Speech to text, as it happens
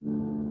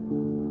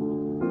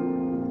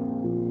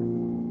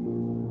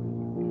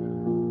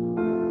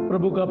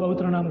प्रभु का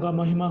पवित्र नाम का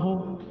महिमा हो।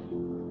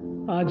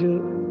 आज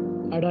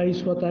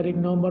 28वां तारीख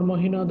नवंबर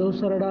महीना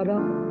 2018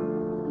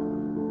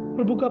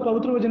 प्रभु का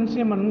पवित्र वचन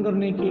से मनन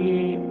करने के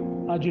लिए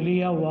आज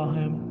लिया हुआ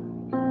है।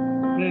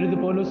 प्रेरित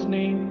पौलुस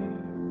ने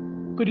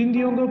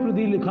कुरिन्थियों को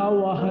प्रति लिखा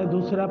हुआ है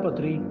दूसरा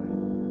पत्री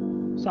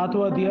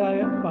 7वां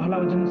अध्याय पहला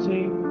वचन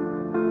से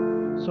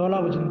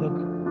 16 वचन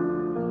तक।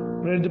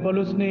 प्रेरित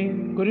पौलुस ने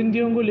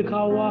कुरिन्थियों को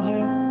लिखा हुआ है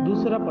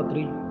दूसरा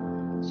पत्री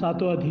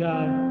 7वां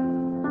अध्याय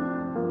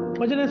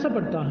वचन ऐसा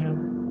पढ़ता है।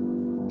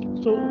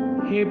 सो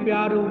हे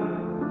प्यारो,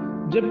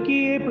 जबकि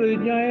ये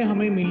प्रतिज्ञाएं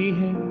हमें मिली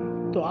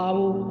हैं, तो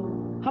आओ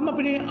हम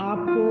अपने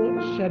आप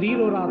को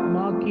शरीर और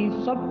आत्मा की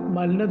सब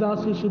मलिनता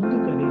से शुद्ध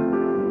करें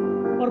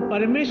और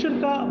परमेश्वर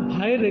का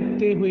भय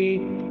रखते हुए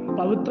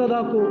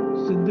पवित्रता को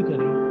सिद्ध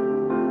करें।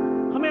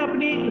 हमें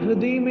अपने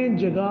हृदय में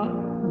जगह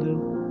दो।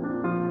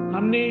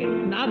 हमने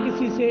ना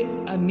किसी से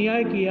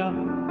अन्याय किया,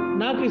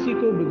 ना किसी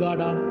को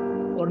बिगाड़ा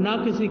और ना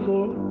किसी को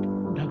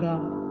ढका।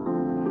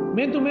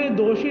 मैं तुम्हें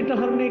दोषी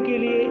ठहरने के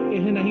लिए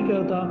यह नहीं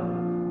कहता,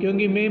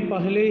 क्योंकि मैं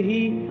पहले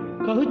ही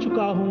कह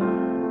चुका हूं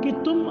कि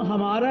तुम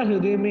हमारा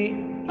हृदय में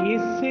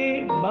ऐसे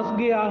बस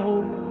गया हो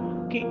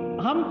कि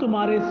हम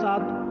तुम्हारे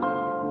साथ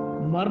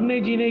मरने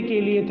जीने के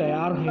लिए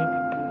तैयार हैं।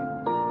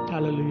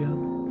 हालेलुया।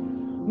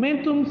 मैं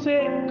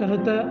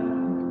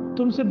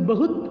तुमसे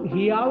बहुत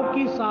हियाव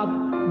के साथ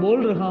बोल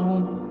रहा हूं।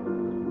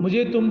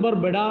 मुझे तुम पर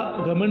बड़ा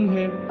घमंड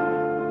है।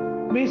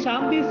 मैं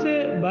शांति से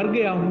भर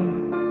गया हूं।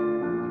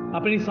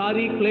 अपनी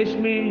सारी क्लेश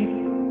में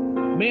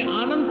मैं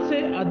आनंद से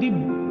अधिक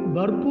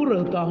भरपूर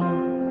रहता हूं,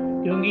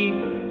 क्योंकि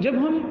जब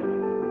हम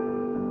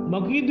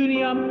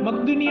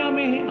मकदुनिया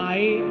में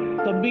आए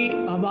तब भी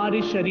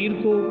हमारे शरीर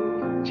को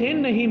चैन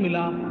नहीं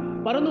मिला,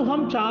 परंतु हम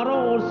चारों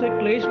ओर से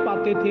क्लेश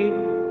पाते थे।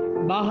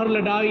 बाहर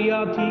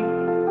लड़ाइयाँ थी,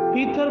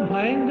 भीतर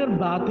भयंकर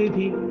बातें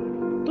थी,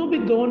 तो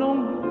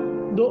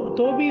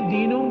भी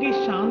दीनों की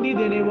शांति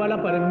देने वाला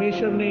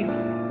परमेश्वर ने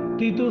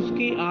तीतुस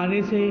की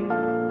आने से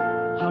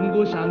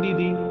हमको शांति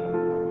दी।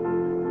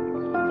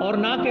 और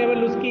ना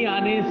केवल उसकी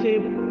आने से,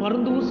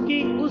 परंतु उसकी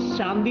उस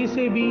शांति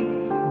से भी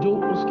जो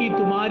उसकी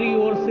तुम्हारी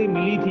ओर से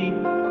मिली थी।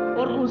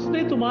 और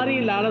उसने तुम्हारी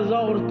लालसा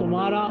और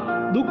तुम्हारा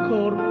दुख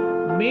और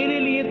मेरे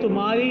लिए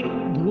तुम्हारी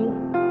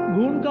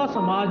गुण का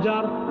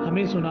समाचार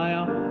हमें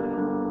सुनाया,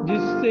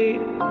 जिससे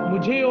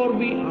मुझे और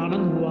भी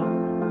आनंद हुआ।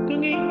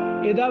 क्योंकि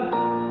यदि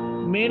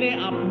मैंने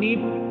अपनी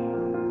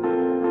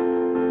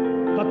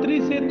पत्री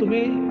से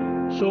तुम्हें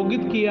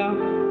शोकित किया,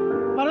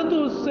 परंतु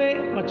उससे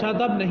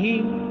पश्चाताप नहीं,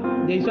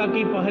 जैसा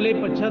कि पहले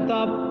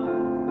पश्चाताप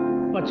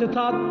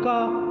का,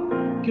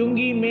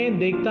 क्योंकि मैं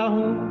देखता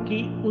हूं कि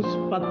उस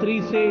पत्री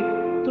से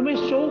तुम्हें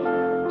शोक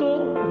तो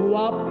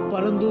हुआ,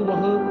 परंतु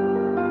वह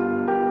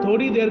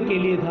थोड़ी देर के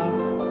लिए था।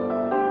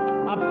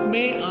 अब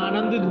मैं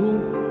आनंदित हूं,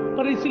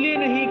 पर इसलिए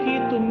नहीं कि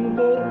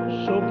तुमको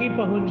शोक ही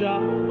पहुंचा,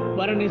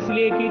 वरन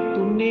इसलिए कि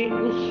तुमने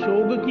उस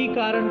शोक के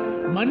कारण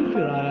मन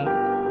फिराया,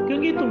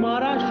 क्योंकि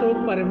तुम्हारा शोक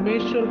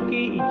परमेश्वर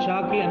की इच्छा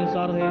के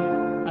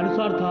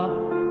अनुसार था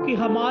कि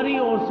हमारी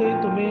ओर से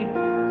तुम्हें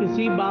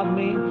किसी बात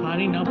में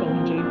हानि न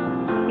पहुंचे।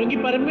 क्योंकि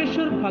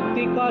परमेश्वर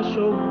भक्ति का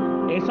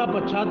शोक ऐसा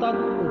पश्चाताप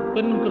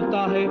उत्पन्न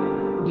करता है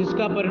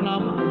जिसका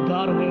परिणाम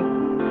उद्धार है,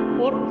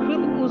 और फिर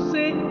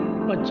उससे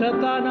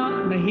पश्चाताना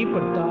नहीं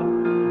पड़ता,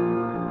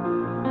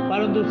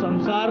 परंतु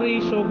संसारी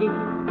शोक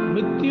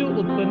मृत्यु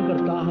उत्पन्न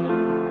करता है।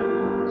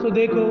 सो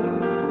देखो,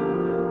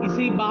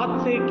 इसी बात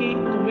से कि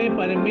तुम्हें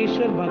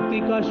परमेश्वर भक्ति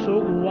का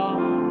शोक हुआ,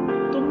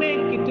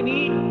 तुम्हें कितनी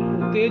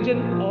उत्तेजन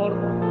और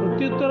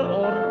प्रत्युत्तर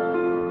और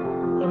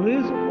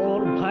रिस और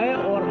भय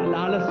और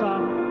लालसा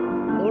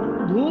और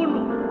धूल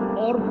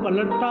और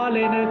पलटा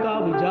लेने का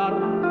विचार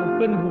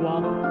उत्पन्न हुआ।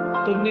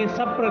 तुमने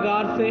सब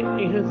प्रकार से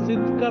यह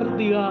सिद्ध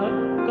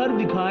कर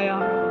दिखाया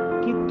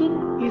कि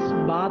तुम इस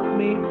बात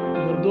में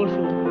निर्दोष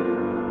हो।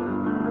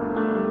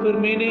 फिर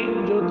मैंने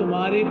जो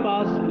तुम्हारे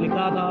पास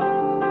लिखा था,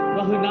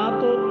 वह ना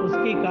तो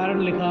उसके कारण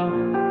लिखा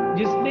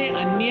जिसने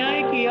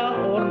अन्याय किया,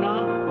 और ना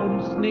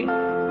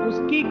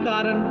उसके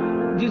कारण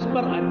जिस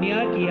पर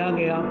अन्याय किया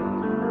गया,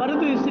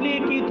 परंतु इसलिए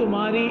कि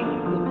तुम्हारी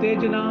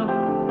उत्तेजना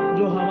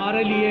जो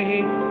हमारे लिए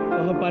है,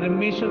 वह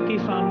परमेश्वर के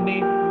सामने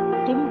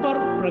तुम पर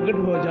प्रकट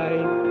हो जाए।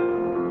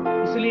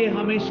 इसलिए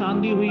हमें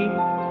शांति हुई,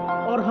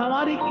 और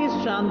हमारी इस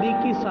शांति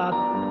के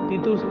साथ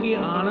तीतुस के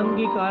आनंद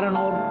के कारण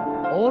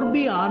और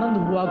भी आनंद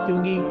हुआ,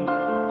 क्योंकि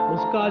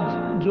उसका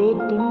जो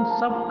तुम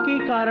सबके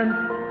कारण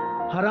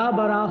हरा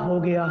भरा हो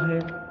गया है।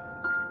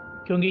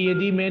 क्योंकि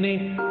यदि मैंने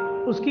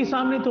उसके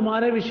सामने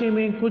तुम्हारे विषय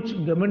में कुछ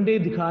घमंडे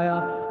दिखाया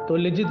तो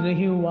लज्जित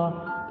नहीं हुआ,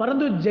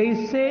 परंतु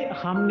जैसे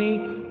हमने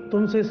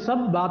तुमसे सब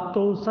बात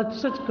तो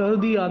सच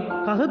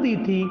कह दी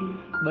थी,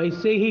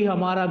 वैसे ही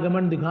हमारा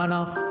घमंड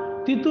दिखाना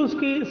तीतुस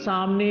के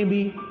सामने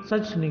भी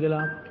सच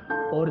निकला।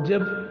 और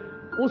जब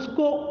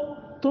उसको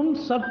तुम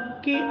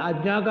सबके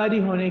आज्ञाकारी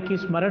होने की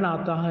स्मरण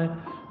आता है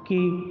कि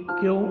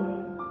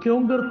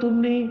क्यों कर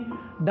तुमने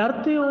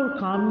डरते और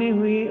कांपते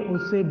हुए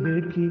उससे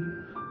भेंट की,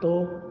 तो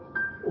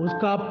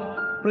उसका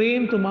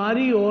प्रेम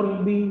तुम्हारी ओर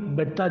भी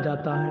बढ़ता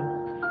जाता है।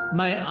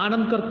 मैं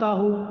आनंद करता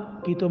हूँ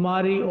कि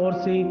तुम्हारी ओर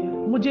से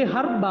मुझे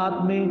हर बात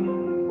में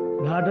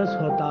ढाढ़स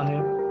होता है।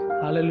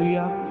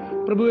 हालेलुया।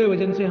 प्रभु के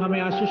वचन से हमें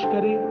आशीष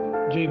करे।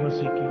 जय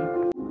मसीह की।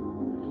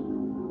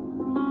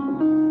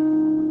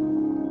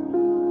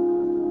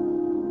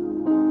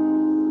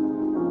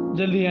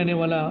 जल्दी आने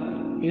वाला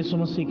यीशु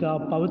मसीह का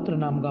पवित्र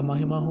नाम का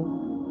महिमा हो।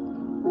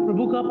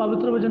 प्रभु का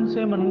पवित्र वचन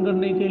से मनन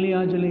करने के लिए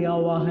आज लिया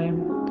हुआ है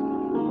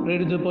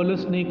प्रेरित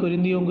पौलुस ने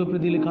कुरिन्थियों के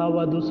प्रति लिखा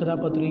हुआ दूसरा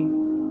पत्री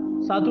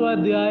 7वां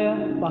अध्याय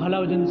पहला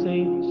वचन से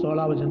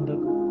 16 वचन तक।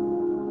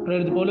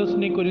 प्रेरित पौलुस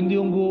ने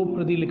कुरिन्थियों को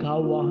प्रति लिखा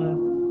हुआ है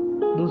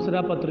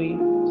दूसरा पत्री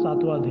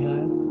 7वां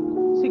अध्याय।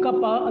 इसी का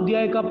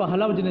अध्याय का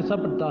पहला वचन ऐसा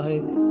पढ़ता है,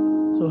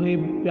 सो हे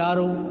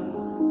प्यारो,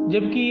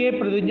 जबकि ये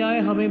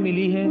प्रतिज्ञाएं हमें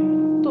मिली है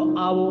तो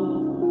आओ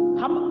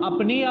हम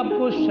अपने आप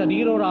को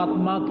शरीर और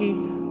आत्मा की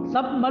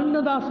सब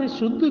मलिनता से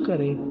शुद्ध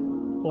करें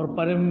और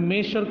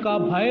परमेश्वर का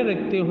भय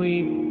रखते हुए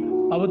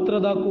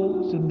पवित्रता को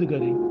सिद्ध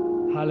करें।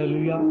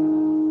 हालेलुया।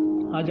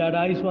 आज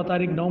 28वां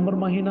तारीख नवंबर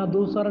महीना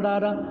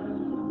 2018।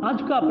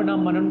 आज का अपना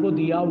मनन को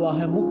दिया हुआ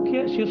है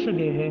मुख्य शीर्षक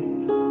है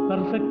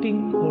परफेक्टिंग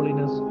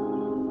होलीनेस,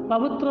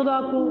 पवित्रता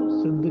को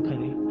सिद्ध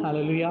करें।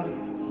 हालेलुया।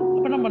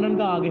 अपना मनन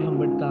का आगे हम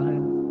बढ़ता है।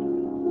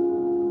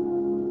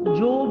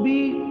 जो भी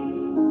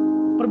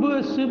प्रभु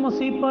यीशु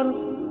मसीह पर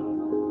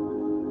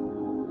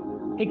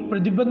एक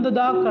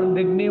प्रतिबद्धता कर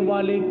देखने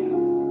वाले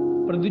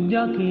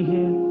प्रतिज्ञा की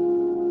है,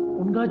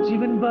 उनका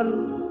जीवन पर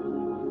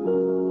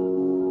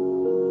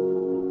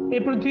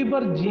पृथ्वी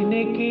पर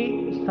जीने के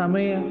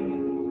समय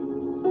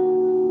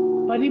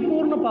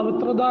परिपूर्ण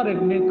पवित्रता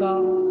रखने का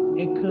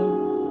एक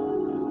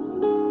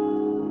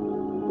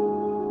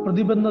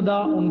प्रतिबद्धता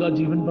उनका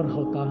जीवन पर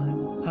होता है।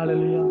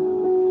 हालेलुया।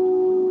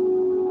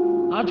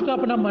 आज का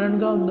अपना मनन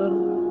का अंदर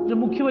जो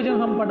मुख्य वचन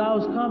हम पढ़ा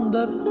उसका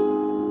अंदर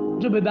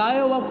जो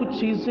विदाया हुआ कुछ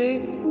चीजें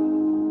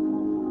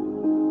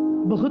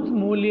बहुत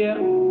मूल्य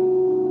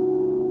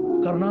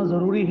करना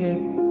जरूरी है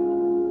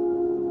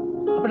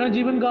अपना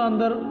जीवन का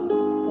अंदर,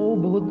 वो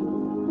बहुत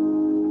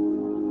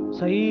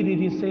सही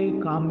रीति से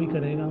काम भी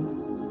करेगा।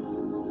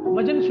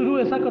 वचन शुरू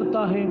ऐसा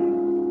करता है,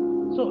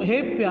 सो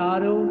हे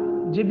प्यारो,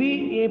 जब भी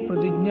ये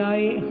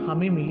प्रतिज्ञाएं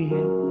हमें मिली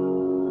है।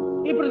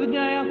 ये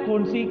प्रतिज्ञाएं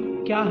कौन सी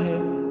क्या है?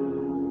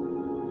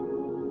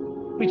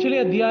 पिछले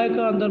अध्याय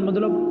का अंदर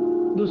मतलब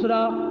दूसरा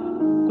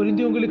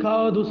कुरिन्थियों को लिखा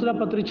हुआ दूसरा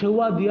पत्र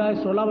 6वां अध्याय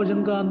 16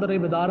 वचन का अंदर ये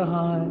बता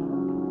रहा है,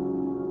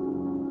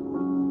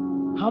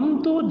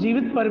 हम तो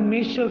जीवित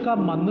परमेश्वर का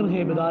मंदिर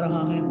है बता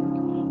रहा है।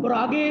 और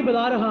आगे ये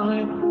बता रहा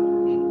है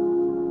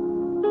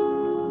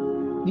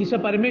जिसे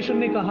परमेश्वर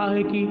ने कहा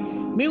है कि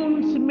मैं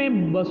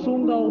उनमें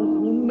बसूंगा और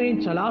उनमें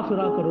चला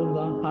फिरा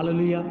करूंगा।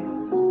 हालेलुया।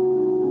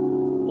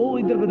 वो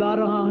इधर बता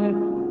रहा है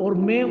और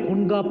मैं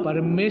उनका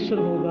परमेश्वर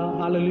होगा।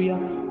 हालेलुया।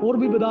 और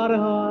भी बता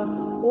रहा है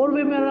और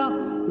वे मेरा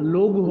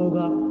लोग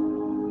होगा।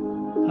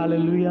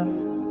 हालेलुया।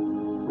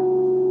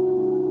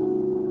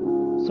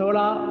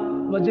 16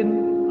 वचन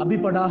अभी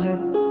पढ़ा है।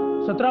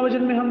 17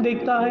 वचन में हम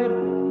देखता है,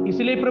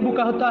 इसलिए प्रभु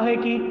कहता है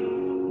कि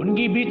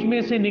उनकी बीच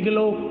में से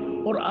निकलो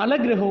और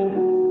अलग रहो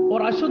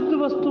और अशुद्ध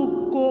वस्तु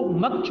को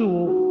मत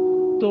छुओ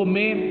तो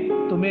मैं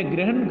तुम्हें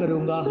ग्रहण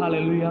करूंगा।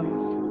 हालेलुया।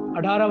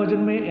 18 वचन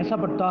में ऐसा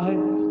पढ़ता है,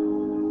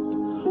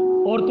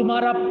 और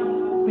तुम्हारा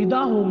पिता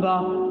होगा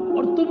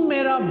और तुम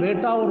मेरा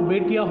बेटा और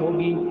बेटियां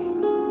होगी।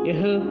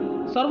 यह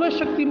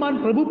सर्वशक्तिमान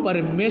प्रभु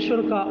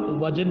परमेश्वर का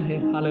वचन है।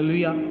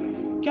 हालेलुया।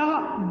 क्या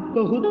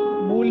बहुत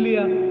मूल्य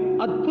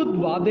अद्भुत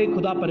वादे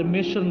खुदा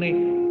परमेश्वर ने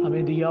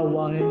हमें दिया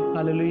हुआ है।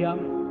 हालेलुया।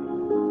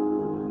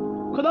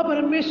 खुदा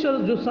परमेश्वर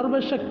जो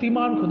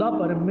सर्वशक्तिमान खुदा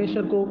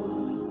परमेश्वर को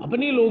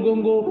अपने लोगों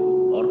को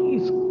और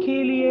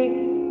इसके लिए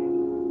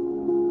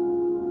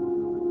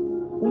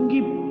उनकी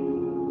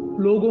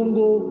लोगों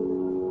को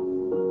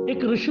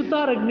एक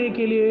रिश्ता रखने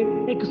के लिए,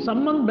 एक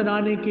संबंध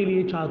बनाने के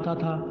लिए चाहता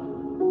था,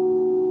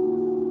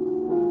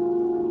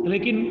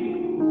 लेकिन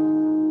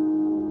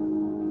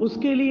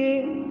उसके लिए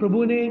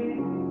प्रभु ने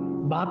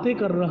बातें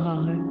कर रहा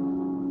है,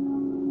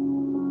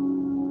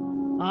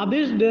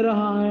 आदेश दे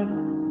रहा है,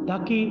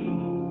 ताकि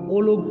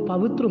वो लोग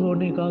पवित्र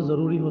होने का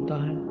जरूरी होता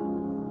है।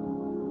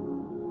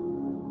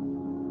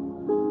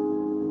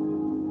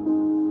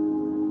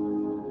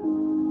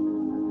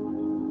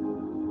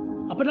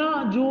 अपना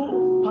जो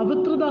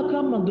पवित्रता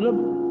का मतलब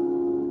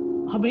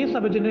हमें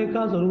समझने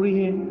का जरूरी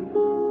है।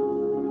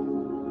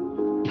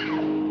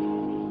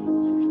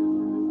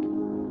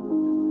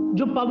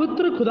 जो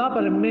पवित्र खुदा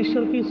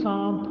परमेश्वर के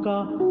साथ का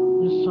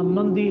जो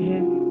संबंधी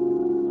है,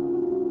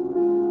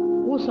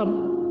 वो सब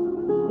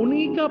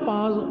उन्हीं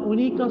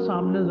का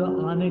सामने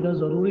आने का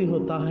जरूरी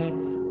होता है,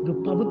 जो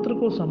पवित्र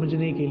को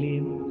समझने के लिए।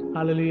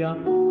 हालेलुया।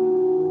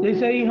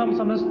 जैसे ही हम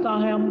समझता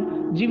है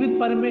हम जीवित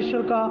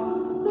परमेश्वर का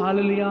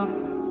हालेलुया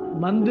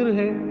मंदिर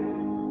है,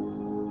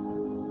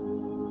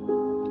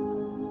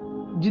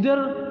 जिधर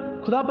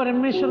खुदा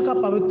परमेश्वर का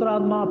पवित्र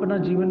आत्मा अपना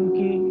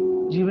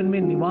जीवन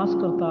में निवास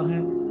करता है।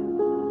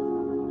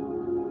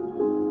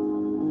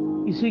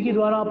 इसी के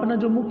द्वारा अपना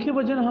जो मुख्य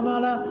वचन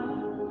हमारा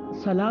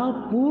सलाह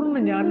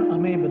पूर्ण ज्ञान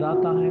हमें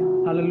बताता है।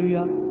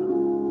 हालेलुया।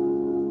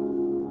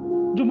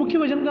 जो मुख्य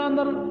वचन का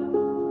अंदर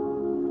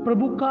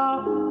प्रभु का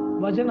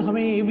वचन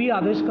हमें ये भी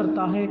आदेश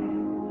करता है,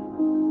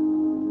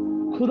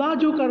 खुदा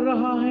जो कर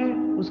रहा है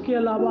उसके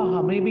अलावा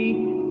हमें भी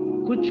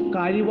कुछ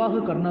कार्यवाह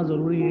करना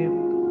जरूरी है।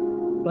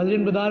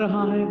 वचन बता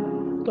रहा है,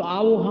 तो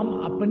आओ हम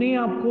अपने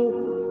आप को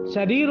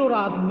शरीर और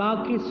आत्मा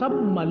की सब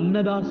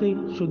मलिनता से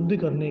शुद्ध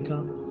करने का,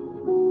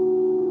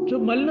 जो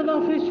मलिनता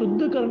से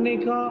शुद्ध करने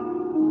का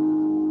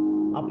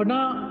अपना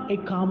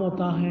एक काम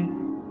होता है,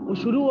 वो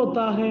शुरू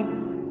होता है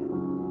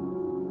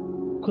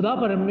खुदा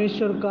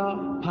परमेश्वर का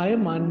भय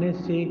मानने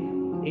से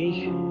ये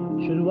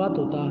शुरुआत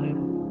होता है।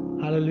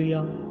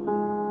 हालेलुया।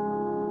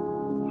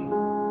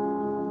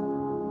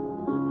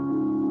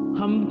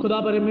 हम खुदा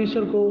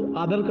परमेश्वर को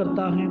आदर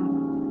करता है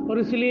और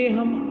इसलिए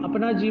हम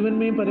अपना जीवन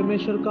में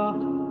परमेश्वर का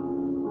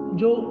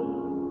जो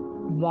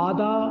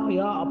वादा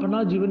या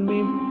अपना जीवन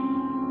में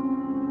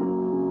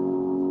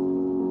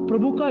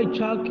प्रभु का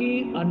इच्छा के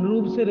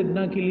अनुरूप से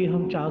रखने के लिए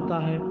हम चाहता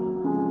है,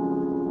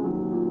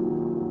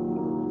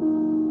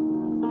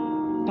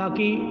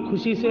 ताकि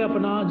खुशी से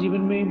अपना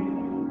जीवन में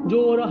जो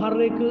और हर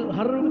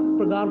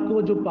प्रकार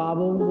को जो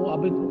पापों को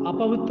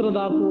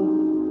अपवित्रता को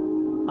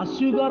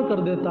अस्वीकार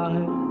कर देता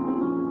है।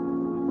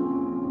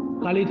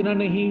 खाली इतना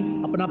नहीं,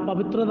 अपना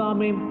पवित्रता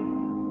में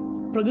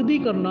प्रगति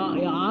करना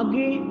या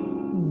आगे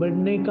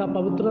बढ़ने का,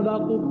 पवित्रता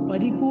को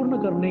परिपूर्ण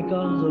करने का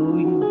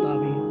जरूरी होता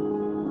भी है।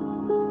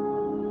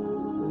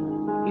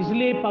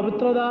 इसलिए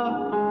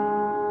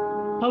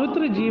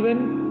पवित्र जीवन,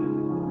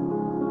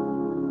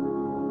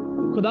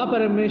 खुदा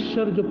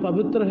परमेश्वर जो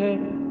पवित्र है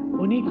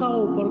उन्हीं का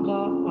ऊपर का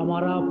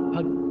हमारा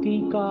भक्ति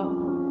का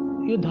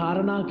ये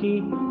धारणा की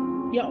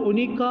या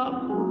उन्हीं का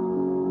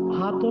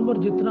हाथों पर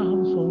जितना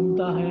हम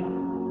सौंपता है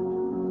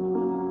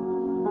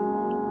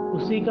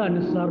उसी का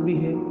अनुसार भी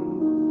है,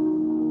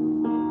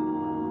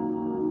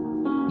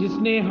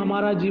 जिसने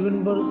हमारा जीवन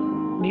पर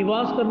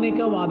निवास करने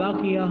का वादा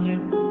किया है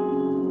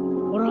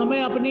और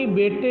हमें अपने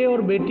बेटे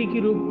और बेटी के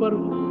रूप पर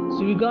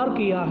स्वीकार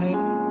किया है।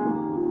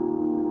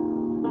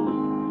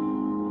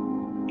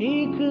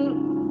 एक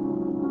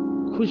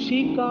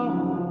खुशी का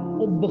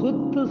और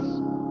बहुत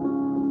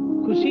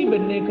खुशी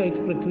बनने का एक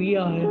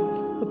प्रक्रिया है,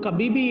 तो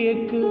कभी भी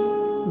एक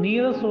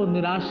नीरस और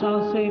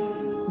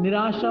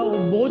निराशा और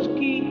बोझ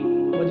की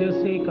वजह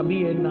से कभी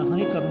ये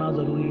नहीं करना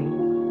जरूरी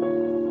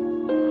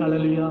है।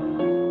 हालेलुया।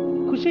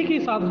 खुशी के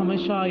साथ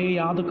हमेशा ये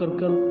याद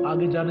कर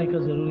आगे जाने का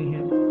जरूरी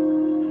है।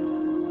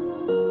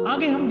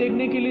 आगे हम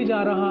देखने के लिए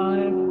जा रहा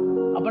है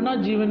अपना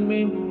जीवन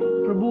में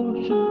प्रभु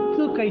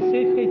शुद्ध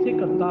कैसे कैसे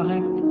करता है।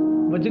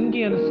 वचन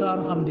के अनुसार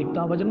हम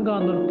दिखता, वचन का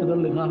अंदर किधर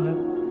लिखा है।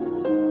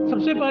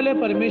 सबसे पहले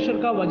परमेश्वर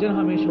का वचन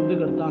हमें शुद्ध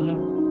करता है।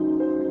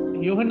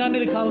 यूहन्ना ने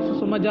लिखा उस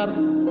समाचार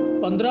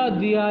 15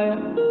 अध्याय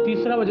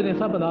 3 वचन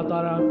ऐसा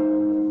बताता रहा,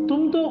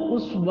 तुम तो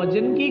उस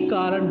वचन के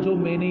कारण जो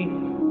मैंने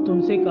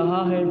तुमसे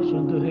कहा है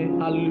शुद्ध है।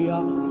 हालेलुया।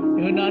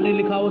 यूहन्ना ने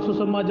लिखा उस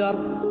समाचार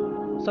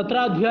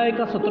 17 अध्याय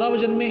का 17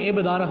 वचन में ये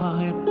बता रहा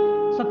है,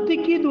 सत्य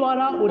के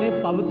द्वारा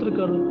उन्हें पवित्र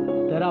कर,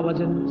 तेरा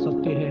वचन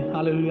सत्य है।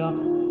 हालेलुया।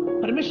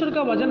 परमेश्वर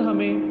का वचन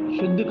हमें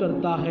शुद्ध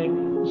करता है,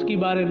 उसके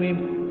बारे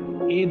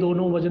में ये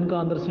दोनों वचन का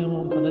अंदर से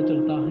हमें पता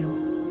चलता है।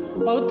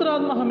 पवित्र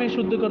आत्मा हमें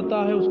शुद्ध करता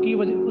है,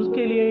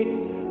 उसके लिए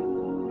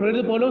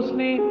प्रेरित पौलुस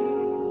ने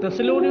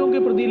थिस्सलुनीकियों के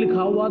प्रति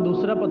लिखा हुआ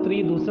 2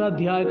 पत्री 2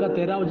 अध्याय का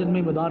 13 वचन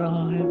में बता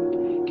रहा है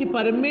कि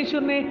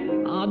परमेश्वर ने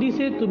आदि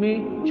से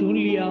तुम्हें चुन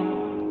लिया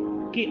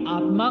कि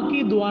आत्मा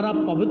के द्वारा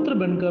पवित्र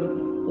बनकर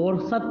और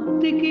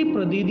सत्य की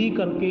प्रतीति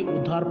करके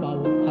उद्धार पाओ।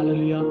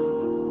 हालेलुया।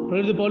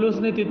 प्रेरित पौलुस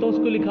ने तीतुस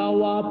को लिखा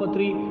हुआ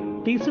पत्री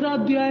 3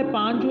 अध्याय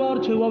 5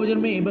 और 6 वचन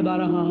में ये बता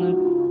रहा है,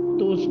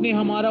 तो उसने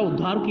हमारा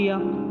उद्धार किया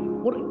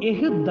और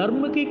यह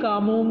धर्म के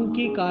कामों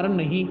के कारण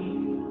नहीं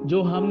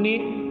जो हमने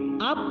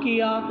आप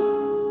किया,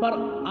 पर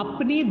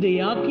अपनी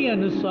दया के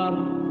अनुसार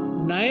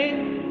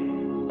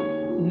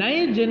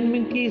नए जन्म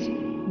के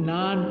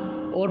स्नान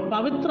और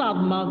पवित्र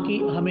आत्मा की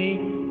हमें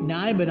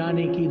न्याय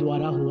बनाने की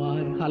द्वारा हुआ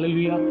है।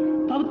 हालेलुया।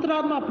 पवित्र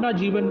आत्मा अपना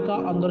जीवन का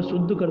अंदर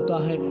शुद्ध करता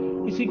है,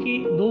 इसी की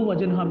 2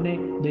 वचन हमने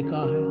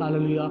देखा है।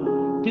 हालेलुया।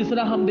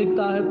 तीसरा हम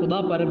देखता है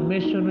खुदा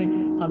परमेश्वर ने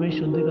हमें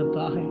शुद्ध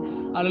करता है।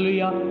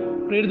 हालेलुया।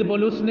 प्रेरित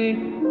पौलुस ने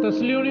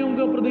थिस्सलुनीकियों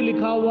के प्रति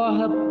लिखा हुआ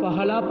है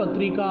पहला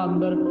पत्रिका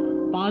अंदर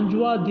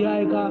 5वां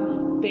अध्याय का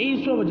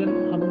 23वां वचन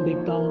हम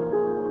देखता हूँ,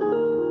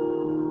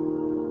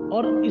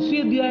 और इसी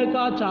अध्याय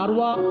का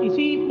 4वां,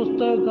 इसी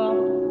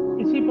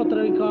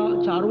पत्र का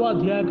 4वां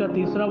अध्याय का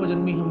 3 वचन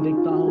में हम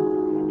देखता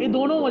हूँ। ये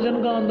दोनों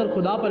वचन का अंदर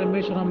खुदा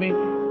परमेश्वर हमें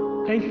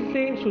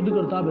कैसे शुद्ध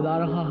करता बता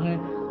रहा है।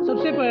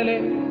 सबसे पहले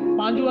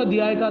 5वां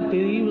अध्याय का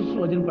 23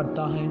 वचन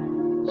पढ़ता है,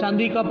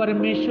 शांति का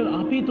परमेश्वर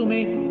आप ही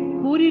तुम्हें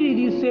पूरी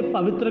रीति से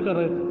पवित्र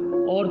करे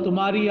और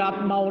तुम्हारी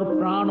आत्मा और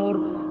प्राण और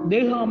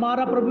देह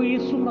हमारा प्रभु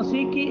यीशु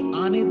मसीह के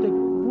आने तक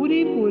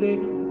पूरे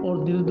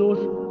और निर्दोष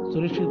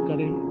सुरक्षित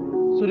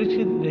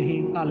रहे।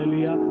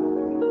 हालेलुया।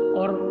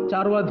 और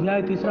 4वां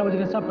अध्याय 3 वचन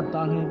ऐसा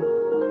पढ़ता है,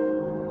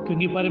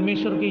 क्योंकि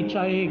परमेश्वर की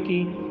इच्छा है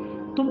कि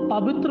तुम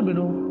पवित्र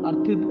बनो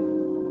अर्थित।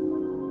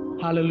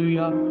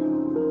 हालेलुया।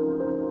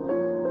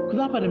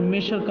 खुदा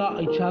परमेश्वर का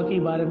इच्छा के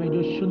बारे में,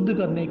 जो शुद्ध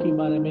करने के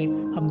बारे में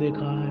हम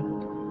देखा है।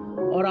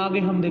 और आगे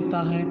हम देखता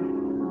है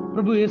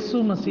प्रभु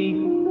यीशु मसीह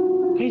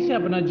कैसे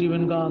अपना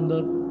जीवन का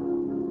अंदर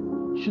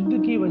शुद्ध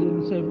की वजह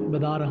से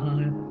बता रहा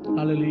है।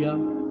 हालेलुया।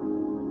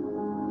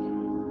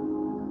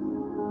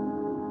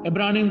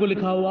 इब्रानियों को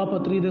लिखा हुआ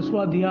पत्री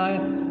 10वां अध्याय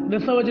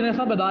 10वां वचन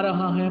ऐसा बता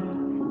रहा है,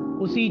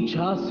 उसी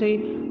इच्छा से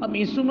हम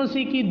यीशु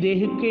मसीह की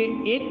देह के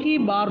एक ही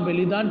बार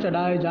बलिदान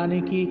चढ़ाए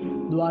जाने की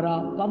द्वारा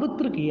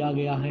पवित्र किया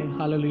गया है।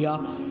 हालेलुया।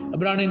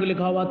 इब्रानियों को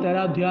लिखा हुआ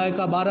 13 अध्याय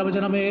का 12 वचन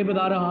हमें यह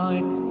बता रहा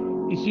है,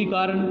 इसी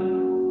कारण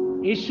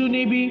यीशु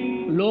ने भी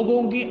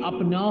लोगों की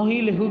अपना ही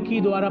लहू की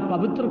द्वारा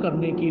पवित्र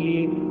करने के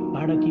लिए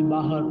भाड़ा की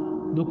बाहर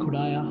दुख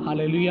उठाया।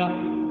 हालेलुया।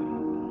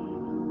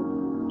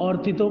 और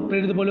तीतो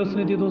प्रेरित पौलुस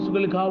ने तीतुस को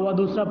लिखा हुआ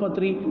दूसरा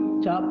पत्री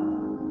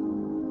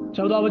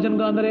 14 वचन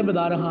का अंदर ये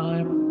बता रहा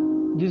है,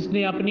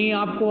 जिसने अपने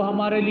आप को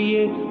हमारे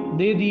लिए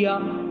दे दिया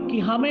कि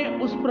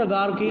हमें उस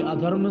प्रकार के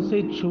अधर्म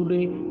से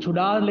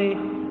छुड़ा ले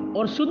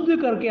और शुद्ध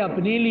करके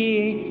अपने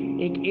लिए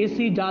एक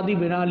ऐसी जाति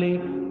बना ले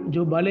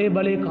जो भले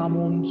भले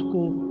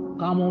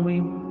कामों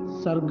में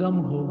सरगम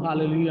हो।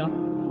 हालेलुया।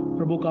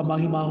 प्रभु का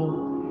महिमा हो।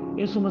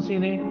 यीशु मसीह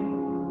ने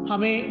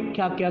हमें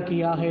क्या क्या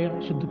किया है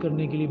शुद्ध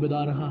करने के लिए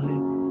बता रहा है।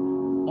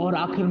 और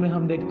आखिर में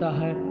हम देखता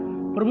है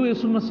प्रभु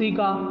यीशु मसीह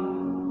का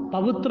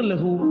पवित्र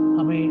लहू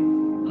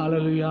हमें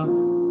हालेलुया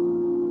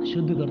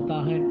शुद्ध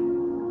करता है।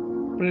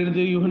 प्रेरित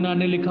यूहन्ना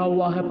ने लिखा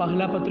हुआ है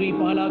पहला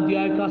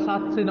अध्याय का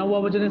 7 से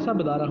 9 वचन ऐसा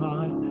बता रहा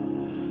है,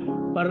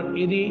 पर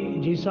यदि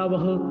जैसा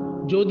वह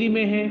ज्योति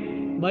में है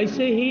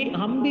वैसे ही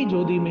हम भी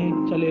ज्योति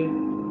में चले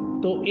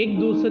तो एक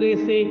दूसरे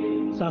से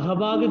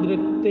सहभागी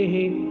रखते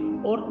हैं,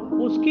 और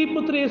उसके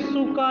पुत्र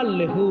यीशु का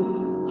लहू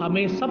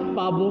हमें सब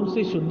पापों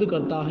से शुद्ध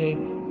करता है।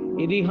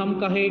 यदि हम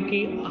कहें कि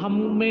हम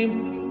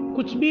में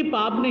कुछ भी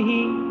पाप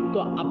नहीं तो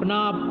अपना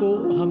आप को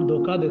हम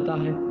धोखा देता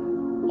है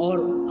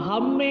और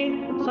हम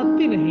में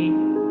सत्य नहीं।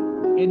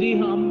 यदि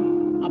हम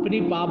अपनी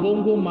पापों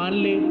को मान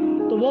ले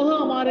तो वह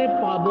हमारे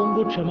पापों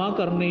को क्षमा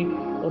करने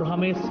और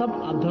हमें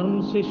सब अधर्म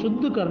से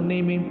शुद्ध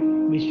करने में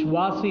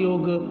विश्वास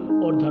योग्य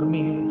और धर्मी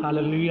है।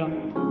 हालेलुया।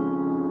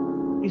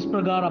 इस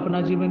प्रकार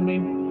अपना जीवन में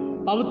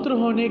पवित्र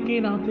होने के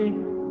नाते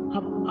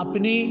हम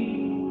अपने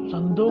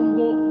संतों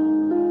को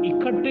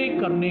इकट्ठे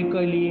करने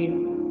के लिए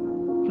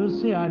फिर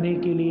से आने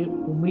के लिए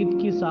उम्मीद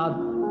के साथ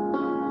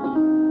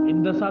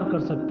इंतजार कर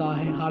सकता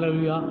है।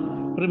 हालेलुया।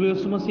 प्रभु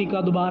यीशु मसीह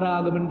का दोबारा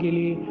आगमन के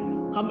लिए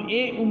हम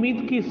ये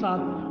उम्मीद के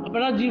साथ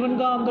अपना जीवन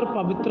का अंदर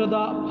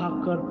पवित्रता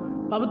भागकर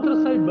पवित्र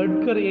से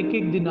बढ़कर एक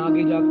एक दिन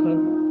आगे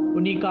जाकर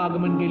उन्हीं का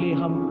आगमन के लिए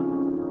हम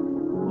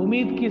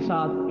उम्मीद के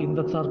साथ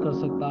इंतजार कर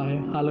सकता है।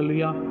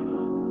 हालेलुया।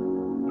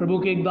 प्रभु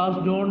के एक दास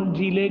जॉन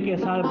जीले के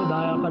ऐसा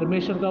बताया,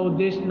 परमेश्वर का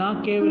उद्देश्य ना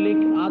केवल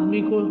एक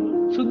आदमी को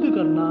शुद्ध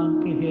करना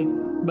के है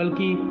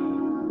बल्कि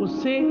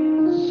उससे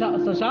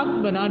सशक्त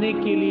बनाने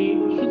के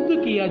लिए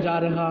शुद्ध किया जा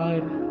रहा है,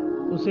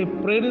 उसे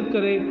प्रेरित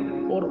करे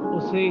और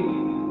उसे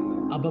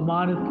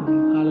अपमानित करे।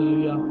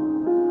 हालेलुया।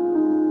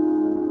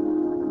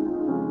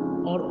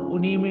 और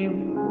उन्हीं में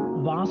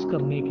वास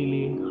करने के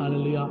लिए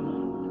हालेलुया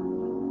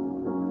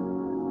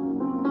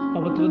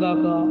पवित्रता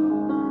का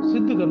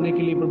सिद्ध करने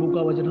के लिए प्रभु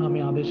का वचन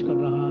हमें आदेश कर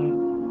रहा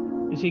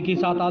है। इसी के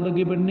साथ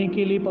आगे बढ़ने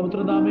के लिए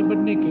पवित्रता में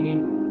बढ़ने के लिए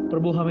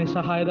प्रभु हमें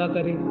सहायता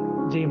करे।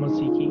 जय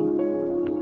मसीह की।